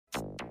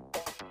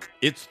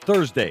It's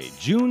Thursday,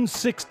 June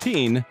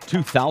 16,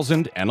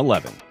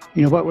 2011.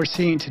 You know, what we're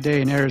seeing today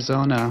in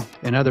Arizona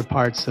and other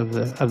parts of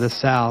the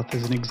South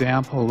is an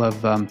example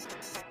of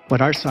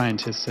what our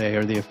scientists say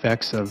are the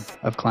effects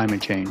of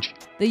climate change.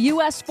 The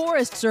U.S.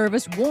 Forest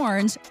Service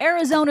warns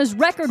Arizona's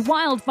record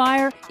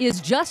wildfire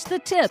is just the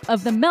tip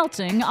of the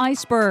melting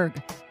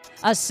iceberg.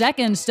 A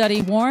second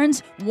study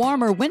warns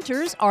warmer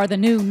winters are the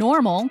new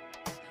normal.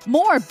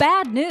 More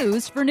bad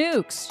news for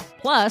nukes.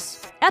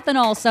 Plus,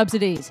 ethanol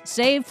subsidies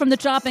saved from the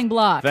chopping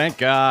block. Thank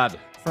God.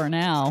 For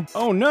now.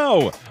 Oh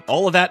no!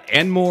 All of that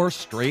and more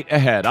straight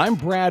ahead. I'm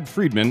Brad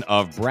Friedman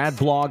of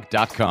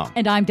BradBlog.com.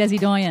 And I'm Desi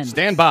Doyen.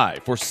 Stand by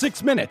for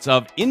 6 minutes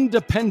of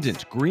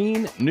independent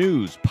green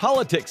news,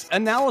 politics,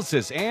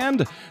 analysis, and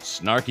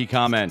snarky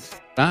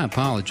comment. I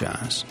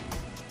apologize.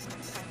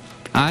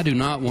 I do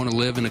not want to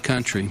live in a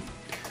country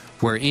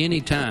where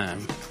any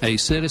time a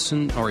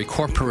citizen or a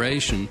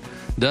corporation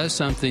does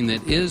something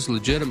that is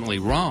legitimately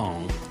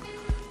wrong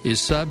is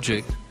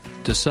subject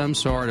to some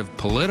sort of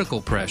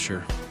political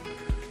pressure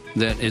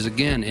that is,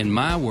 again, in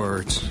my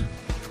words,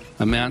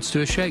 amounts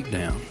to a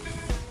shakedown.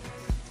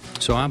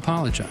 So I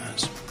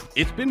apologize.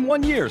 It's been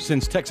 1 year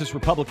since Texas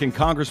Republican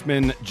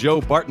Congressman Joe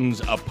Barton's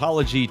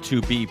apology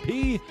to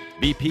BP.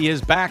 BP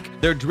is back.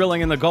 They're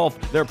drilling in the Gulf.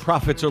 Their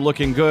profits are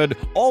looking good.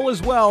 All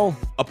is well.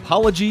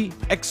 Apology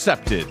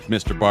accepted,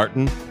 Mr.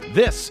 Barton.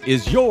 This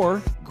is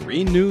your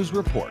Green News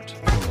Report.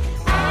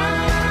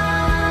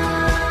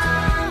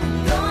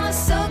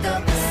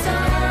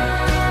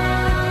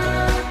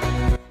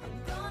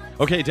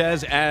 Okay,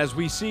 Des, as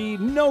we see,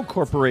 no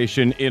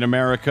corporation in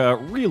America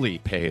really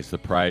pays the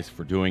price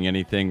for doing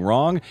anything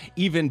wrong.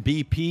 Even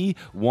BP,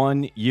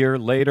 1 year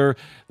later,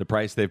 the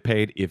price they've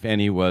paid, if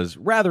any, was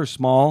rather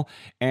small.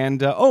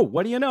 And,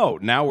 what do you know?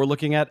 Now we're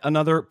looking at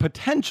another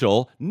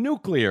potential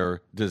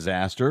nuclear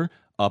disaster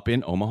up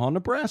in Omaha,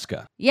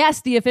 Nebraska.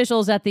 Yes, the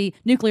officials at the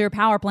nuclear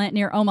power plant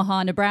near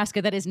Omaha,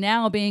 Nebraska, that is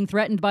now being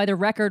threatened by the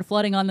record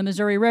flooding on the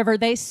Missouri River,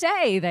 they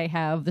say they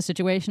have the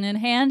situation in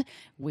hand.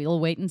 We'll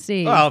wait and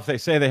see. Well, if they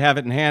say they have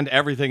it in hand,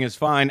 everything is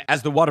fine.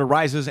 As the water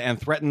rises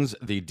and threatens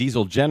the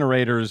diesel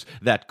generators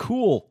that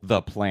cool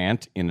the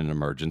plant in an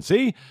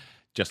emergency,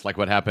 just like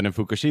what happened in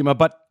Fukushima,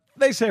 but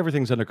they say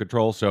everything's under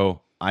control,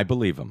 so I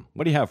believe them.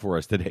 What do you have for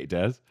us today,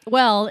 Des?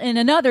 Well, in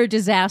another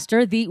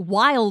disaster, the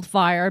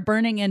wildfire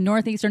burning in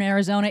northeastern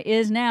Arizona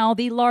is now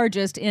the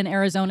largest in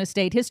Arizona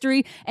state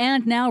history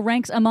and now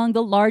ranks among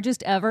the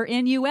largest ever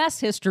in U.S.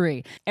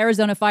 history.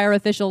 Arizona fire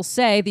officials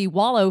say the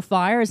Wallow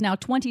fire is now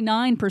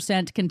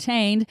 29%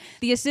 contained.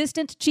 The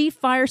assistant chief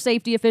fire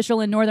safety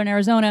official in northern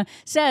Arizona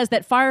says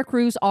that fire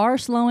crews are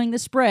slowing the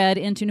spread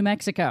into New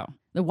Mexico.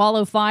 The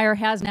Wallow fire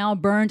has now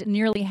burned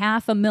nearly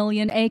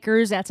 500,000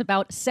 acres. That's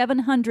about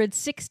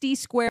 760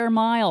 square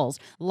miles,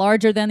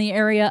 larger than the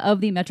area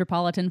of the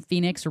metropolitan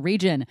Phoenix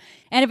region.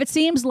 And if it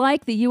seems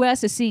like the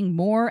U.S. is seeing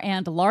more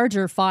and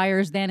larger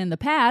fires than in the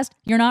past,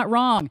 you're not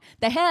wrong.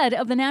 The head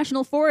of the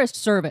National Forest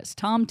Service,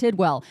 Tom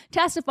Tidwell,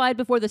 testified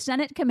before the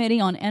Senate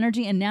Committee on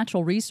Energy and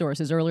Natural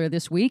Resources earlier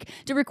this week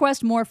to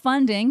request more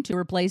funding to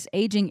replace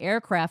aging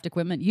aircraft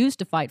equipment used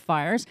to fight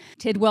fires.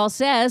 Tidwell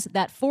says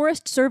that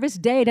Forest Service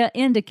data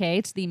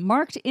indicates the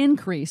marked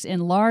increase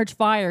in large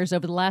fires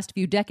over the last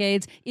few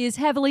decades is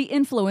heavily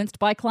influenced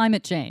by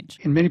climate change.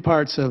 In many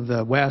parts of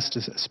the West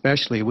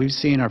especially, we've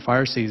seen our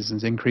fire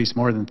seasons increase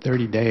more than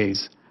 30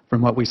 days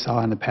from what we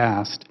saw in the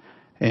past.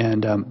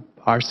 And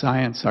our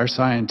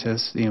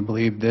scientists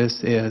believe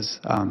this is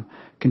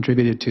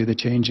contributed to the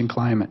change in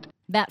climate.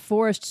 That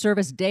Forest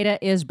Service data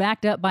is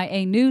backed up by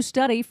a new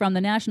study from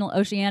the National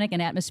Oceanic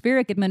and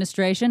Atmospheric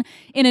Administration.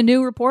 In a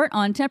new report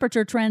on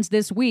temperature trends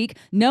this week,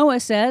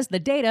 NOAA says the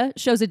data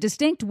shows a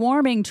distinct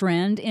warming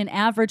trend in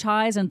average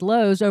highs and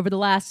lows over the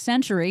last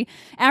century.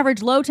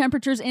 Average low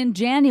temperatures in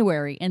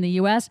January in the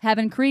U.S. have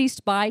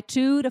increased by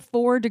 2 to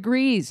 4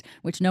 degrees,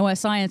 which NOAA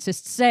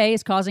scientists say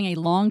is causing a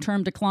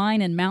long-term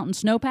decline in mountain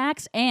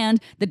snowpacks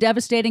and the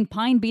devastating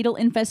pine beetle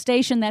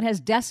infestation that has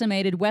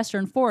decimated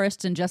western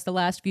forests in just the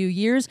last few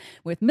years,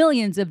 with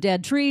millions of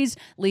dead trees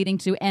leading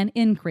to an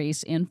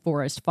increase in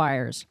forest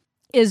fires.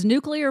 Is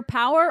nuclear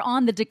power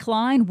on the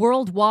decline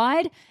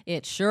worldwide?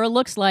 It sure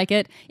looks like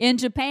it. In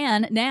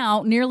Japan,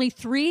 now nearly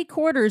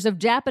 3/4 of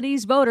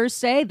Japanese voters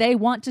say they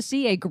want to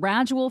see a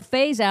gradual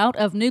phase out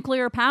of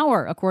nuclear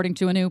power, according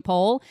to a new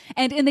poll.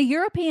 And in the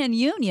European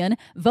Union,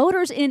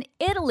 voters in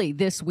Italy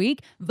this week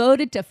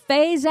voted to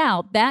phase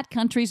out that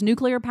country's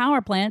nuclear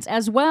power plants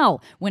as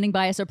well, winning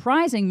by a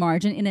surprising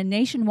margin in a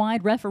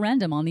nationwide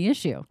referendum on the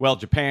issue. Well,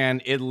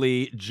 Japan,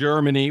 Italy,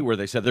 Germany, where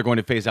they said they're going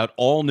to phase out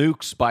all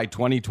nukes by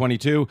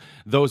 2022.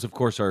 Those, of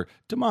course, are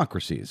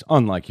democracies,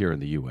 unlike here in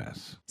the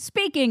U.S.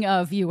 Speaking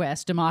of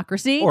U.S.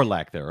 democracy, or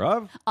lack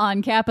thereof,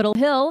 on Capitol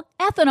Hill,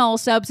 ethanol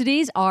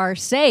subsidies are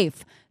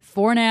safe.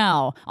 for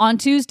now. On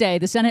Tuesday,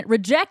 the Senate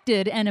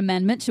rejected an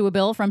amendment to a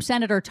bill from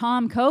Senator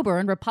Tom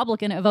Coburn,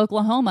 Republican of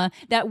Oklahoma,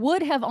 that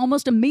would have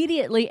almost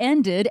immediately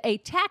ended a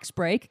tax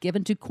break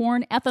given to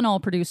corn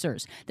ethanol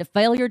producers. The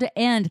failure to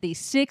end the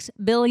 $6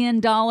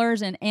 billion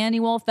in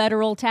annual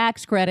federal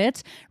tax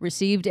credits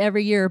received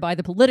every year by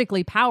the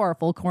politically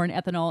powerful corn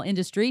ethanol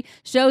industry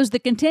shows the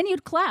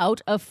continued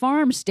clout of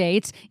farm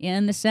states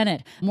in the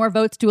Senate. More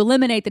votes to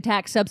eliminate the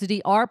tax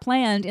subsidy are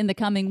planned in the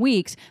coming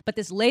weeks, but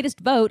this latest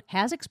vote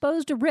has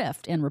exposed a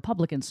rift in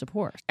Republican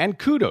support. And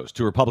kudos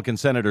to Republican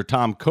Senator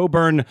Tom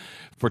Coburn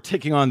for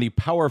taking on the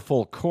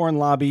powerful corn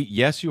lobby.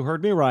 Yes, you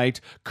heard me right.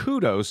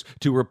 Kudos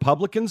to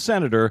Republican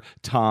Senator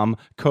Tom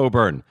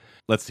Coburn.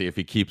 Let's see if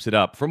he keeps it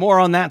up. For more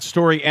on that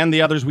story and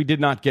the others we did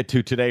not get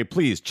to today,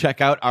 please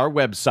check out our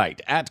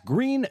website at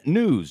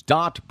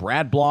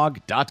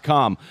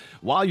greennews.bradblog.com.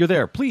 While you're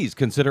there, please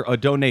consider a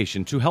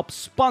donation to help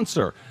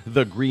sponsor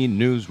the Green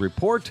News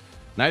Report.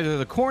 Neither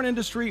the corn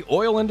industry,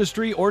 oil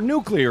industry, or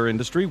nuclear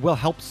industry will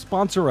help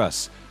sponsor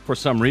us for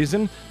some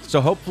reason,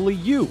 so hopefully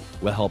you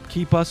will help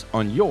keep us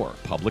on your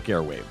public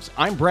airwaves.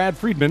 I'm Brad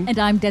Friedman. And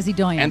I'm Desi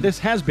Doyen. And this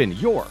has been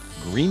your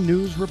Green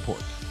News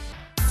Report.